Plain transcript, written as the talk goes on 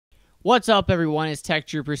What's up, everyone? It's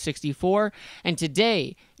TechTrooper64, and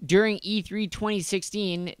today, during E3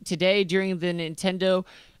 2016, during the Nintendo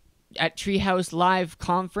at Treehouse Live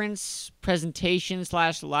conference presentation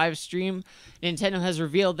 / live stream, Nintendo has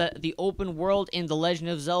revealed that the open world in The Legend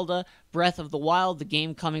of Zelda Breath of the Wild, the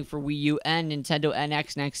game coming for Wii U and Nintendo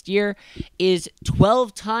NX next year, is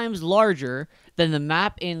 12 times larger than the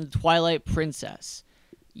map in Twilight Princess.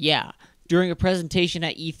 Yeah. During a presentation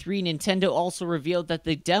at E3, Nintendo also revealed that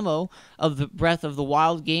the demo of the Breath of the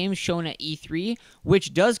Wild game shown at E3,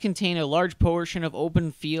 which does contain a large portion of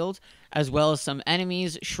open field, as well as some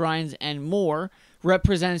enemies, shrines, and more,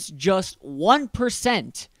 represents just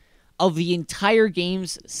 1% of the entire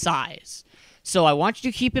game's size. So I want you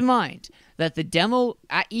to keep in mind that the demo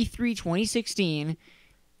at E3 2016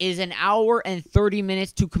 is an hour and 30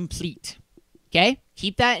 minutes to complete. Okay?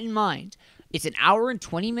 Keep that in mind. It's an hour and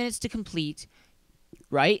 20 minutes to complete,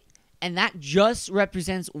 right? And that just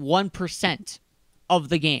represents 1% of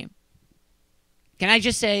the game. Can I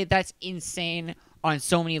just say that's insane on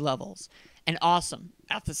so many levels and awesome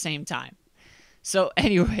at the same time. So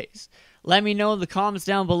anyways, let me know in the comments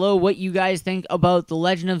down below what you guys think about The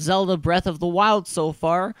Legend of Zelda Breath of the Wild so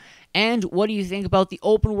far, and what do you think about the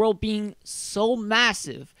open world being so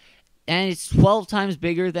massive and it's 12 times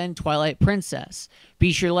bigger than Twilight Princess.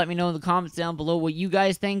 Be sure to let me know in the comments down below what you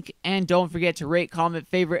guys think. And don't forget to rate, comment,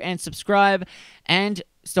 favorite, and subscribe. And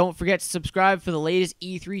don't forget to subscribe for the latest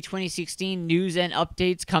E3 2016 news and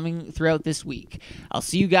updates coming throughout this week. I'll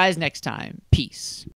see you guys next time. Peace.